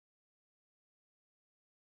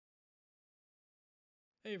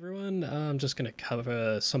Hey everyone, I'm just going to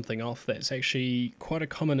cover something off that's actually quite a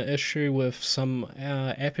common issue with some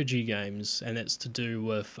Apogee games, and it's to do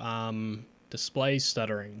with display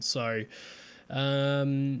stuttering. It's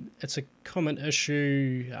a common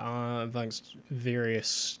issue amongst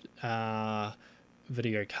various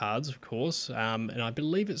video cards, of course, and I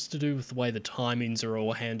believe it's to do with the way the timings are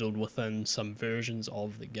all handled within some versions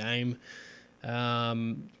of the game.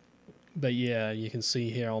 But yeah, you can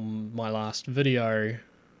see here on my last video,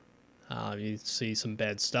 you see some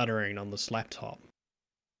bad stuttering on this laptop.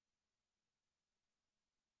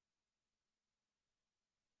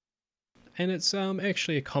 And it's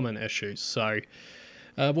actually a common issue. So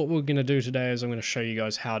what we're going to do today is I'm going to show you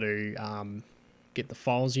guys how to get the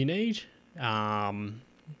files you need, what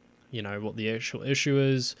the actual issue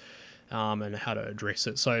is, and how to address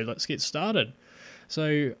it. So let's get started.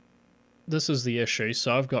 So this is the issue.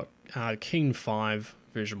 So I've got Keen 5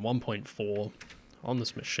 version 1.4 on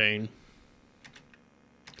this machine.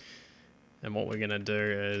 And what we're going to do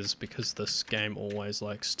is, because this game always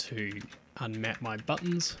likes to unmap my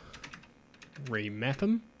buttons, remap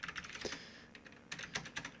them.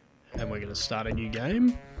 And we're going to start a new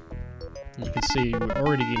game. And you can see we're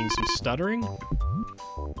already getting some stuttering.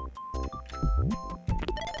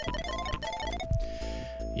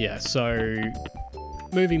 Yeah, so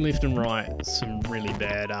moving left and right, some really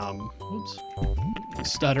bad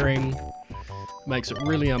stuttering. Makes it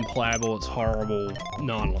really unplayable, it's horrible,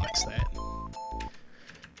 no one likes that.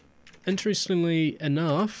 Interestingly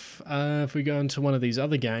enough, if we go into one of these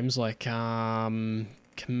other games like Keen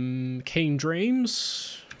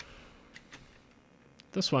Dreams,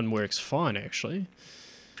 this one works fine actually.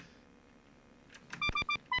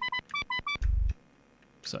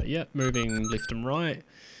 So yeah, moving left and right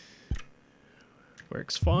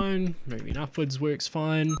works fine, moving upwards works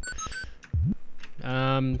fine.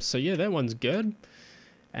 So yeah, that one's good.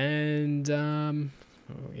 And I'll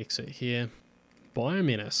exit here.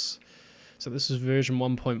 Biomenace. So this is version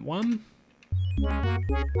 1.1.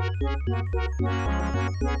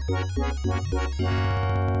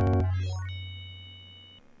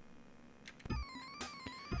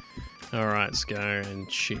 Alright, let's go and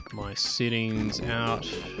check my settings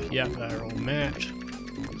out. Yep, they're all mapped.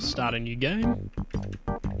 Start a new game.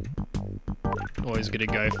 Always gonna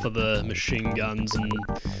go for the machine guns and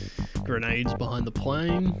grenades behind the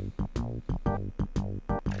plane.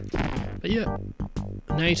 But yeah,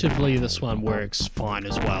 natively this one works fine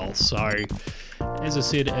as well. So, as I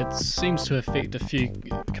said, it seems to affect a few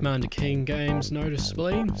Commander Keen games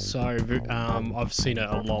noticeably. So, I've seen it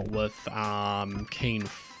a lot with Keen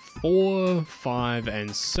 4, 5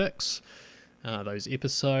 and 6, those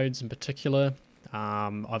episodes in particular.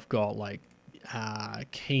 I've got like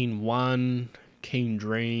Keen 1, Keen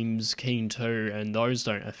Dreams, Keen 2, and those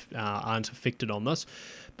aren't affected on this.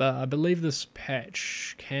 But I believe this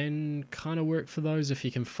patch can kind of work for those if you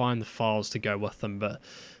can find the files to go with them. But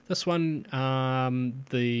this one,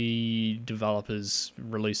 the developers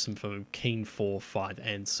released them for Keen 4, 5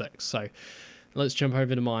 and 6. So let's jump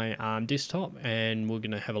over to my desktop and we're going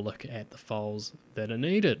to have a look at the files that are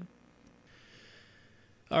needed.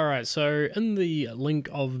 Alright, so in the link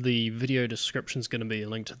of the video description is going to be a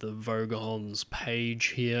link to the Vogons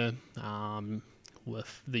page here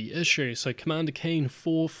with the issue. So Commander Keen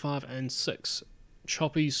 4, 5 and 6,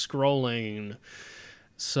 choppy scrolling.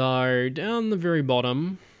 So down the very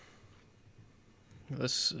bottom,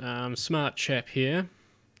 this smart chap here,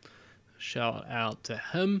 shout out to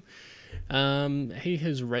him, he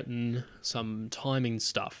has written some timing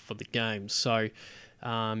stuff for the game. So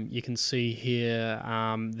you can see here,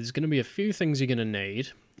 there's going to be a few things you're going to need.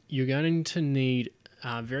 You're going to need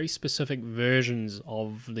very specific versions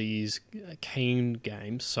of these Keen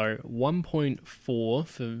games. So 1.4 for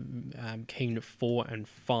Keen 4 and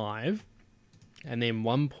 5, and then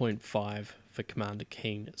 1.5 for Commander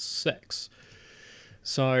Keen 6.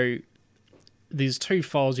 So there's two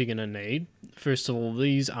files you're going to need. First of all,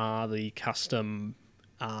 these are the custom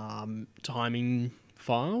timing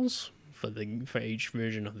files for each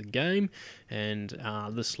version of the game, and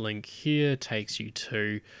this link here takes you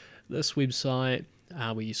to this website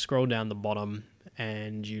where you scroll down the bottom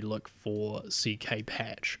and you look for CK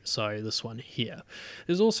patch. So this one here.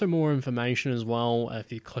 There's also more information as well.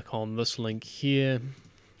 If you click on this link here,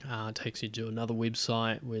 it takes you to another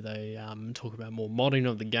website where they talk about more modding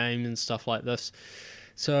of the game and stuff like this.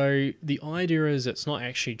 So the idea is it's not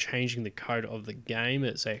actually changing the code of the game,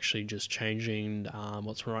 it's actually just changing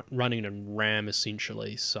what's running in RAM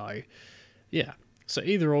essentially. So yeah, so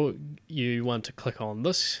either or you want to click on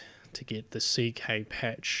this to get the CK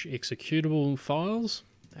patch executable files,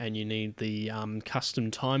 and you need the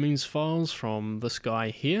custom timings files from this guy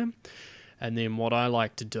here. And then what I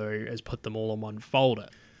like to do is put them all in one folder.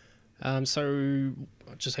 So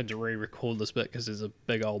I just had to re-record this bit because there's a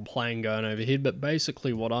big old plane going overhead, but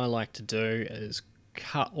basically what I like to do is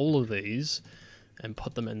cut all of these and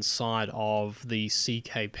put them inside of the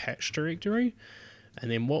CK patch directory. And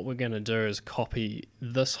then what we're going to do is copy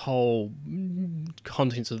this whole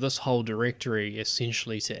contents of this whole directory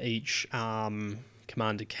essentially to each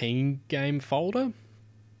Commander Keen game folder.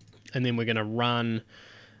 And then we're going to run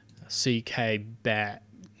CK bat,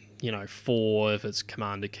 4 if it's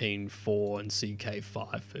Commander Keen 4 and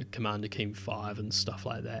CK5 for Commander Keen 5 and stuff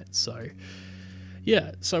like that. So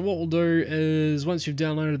yeah, so what we'll do is once you've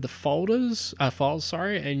downloaded the files,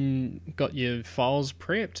 and got your files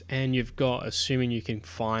prepped, and you've got, assuming you can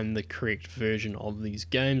find the correct version of these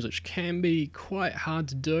games, which can be quite hard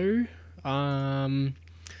to do. I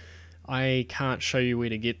can't show you where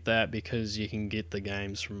to get that because you can get the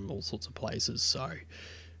games from all sorts of places. So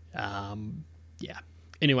yeah.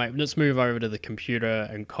 Anyway, let's move over to the computer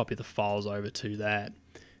and copy the files over to that.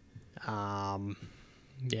 Yeah,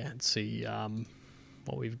 and see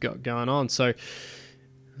what we've got going on. So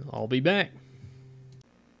I'll be back.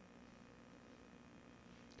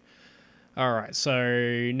 Alright,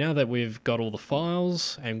 so now that we've got all the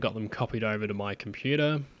files and got them copied over to my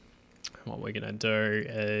computer, what we're going to do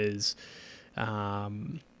is,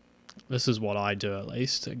 this is what I do at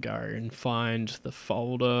least, to go and find the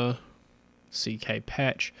folder CK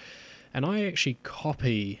patch, and I actually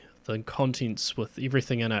copy the contents with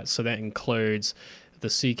everything in it, so that includes the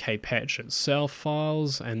CK patch itself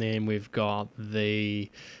files, and then we've got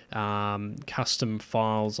the custom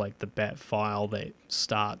files like the bat file that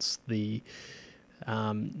starts the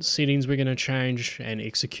settings we're going to change and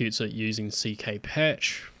executes it using CK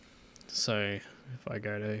patch. So if I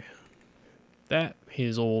go to that,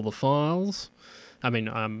 here's all the files.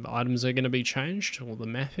 Items are going to be changed, all the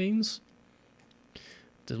mappings.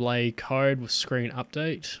 Delay code with screen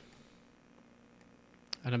update.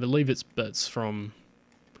 And I believe it's bits from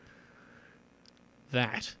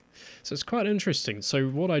that. So it's quite interesting. So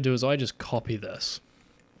what I do is I just copy this.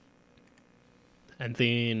 And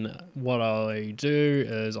then what I do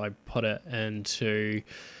is I put it into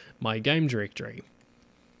my game directory.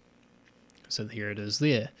 So here it is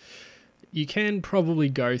there. You can probably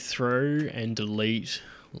go through and delete,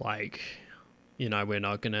 like, we're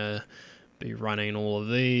not going to be running all of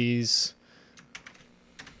these.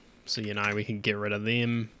 So, we can get rid of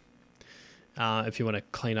them if you want to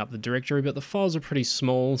clean up the directory, but the files are pretty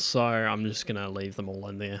small, so I'm just going to leave them all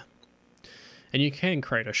in there. And you can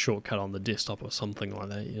create a shortcut on the desktop or something like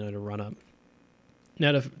that, to run it.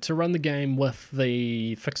 Now, to run the game with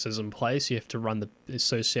the fixes in place, you have to run the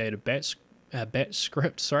associated bat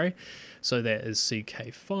script, so that is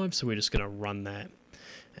CK5, so we're just going to run that.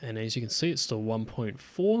 And as you can see, it's still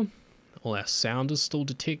 1.4. All our sound is still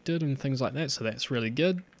detected and things like that, so that's really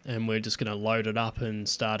good. And we're just going to load it up and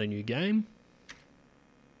start a new game.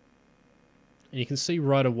 And you can see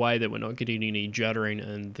right away that we're not getting any juddering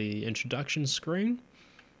in the introduction screen.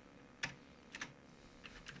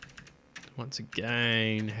 Once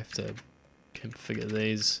again, have to configure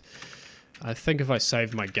these. I think if I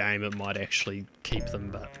save my game, it might actually keep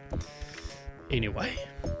them, but anyway.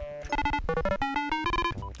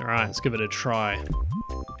 Alright, let's give it a try.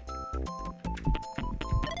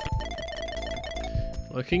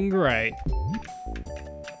 Looking great.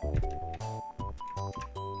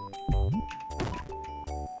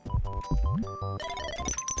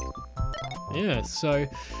 Yeah, so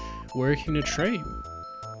working a treat.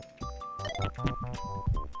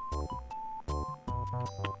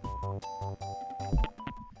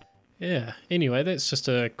 Yeah, anyway, that's just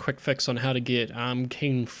a quick fix on how to get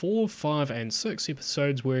Keen 4, 5 and 6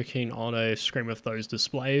 episodes working on a screen with those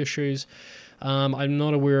display issues. I'm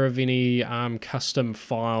not aware of any custom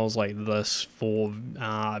files like this for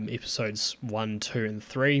episodes 1, 2 and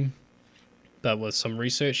 3, but with some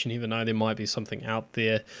research you never know, there might be something out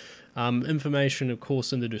there. Information of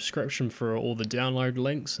course in the description for all the download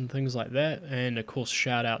links and things like that, and of course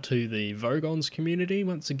shout out to the Vogons community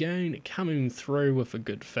once again, coming through with a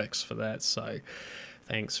good fix for that, so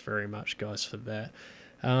thanks very much guys for that.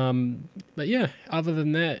 But yeah, other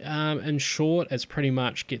than that, in short, it's pretty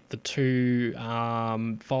much get the two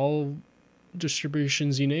file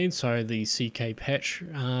distributions you need, so the CK patch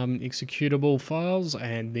executable files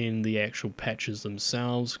and then the actual patches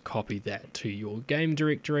themselves. Copy that to your game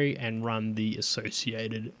directory and run the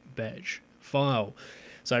associated batch file.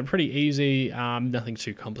 So pretty easy, nothing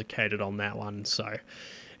too complicated on that one. So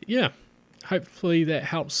yeah, hopefully that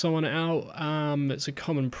helps someone out. It's a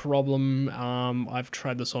common problem. I've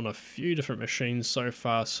tried this on a few different machines so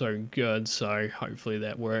far, so good, so hopefully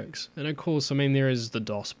that works. And of course, I mean, there is the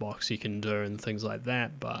DOS box you can do and things like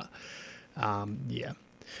that, but yeah.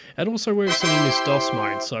 It also works in MS-DOS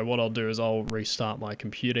mode, so what I'll do is I'll restart my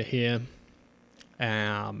computer here,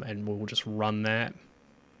 and we'll just run that.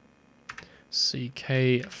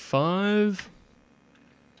 CK5.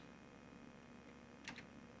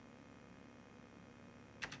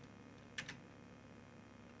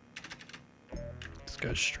 Let's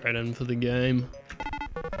go straight in for the game.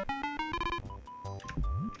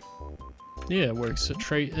 Yeah, it works a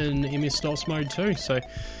treat in MS-DOS mode too, so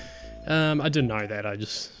I didn't know that, I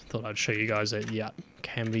just thought I'd show you guys that, yeah,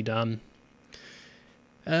 can be done.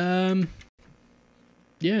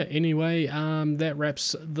 Yeah, anyway, that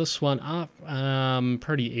wraps this one up.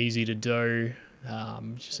 Pretty easy to do.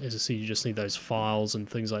 Just, as I said, you just need those files and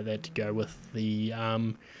things like that to go with the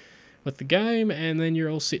game, and then you're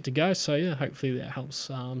all set to go. So yeah, hopefully that helps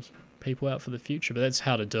people out for the future. But that's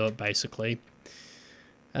how to do it, basically.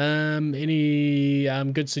 Any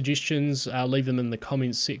good suggestions, leave them in the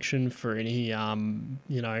comments section for any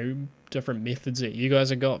you know, different methods that you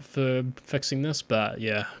guys have got for fixing this. But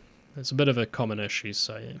yeah, it's a bit of a common issue,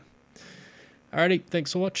 so yeah. Alrighty,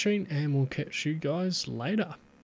 thanks for watching, and we'll catch you guys later.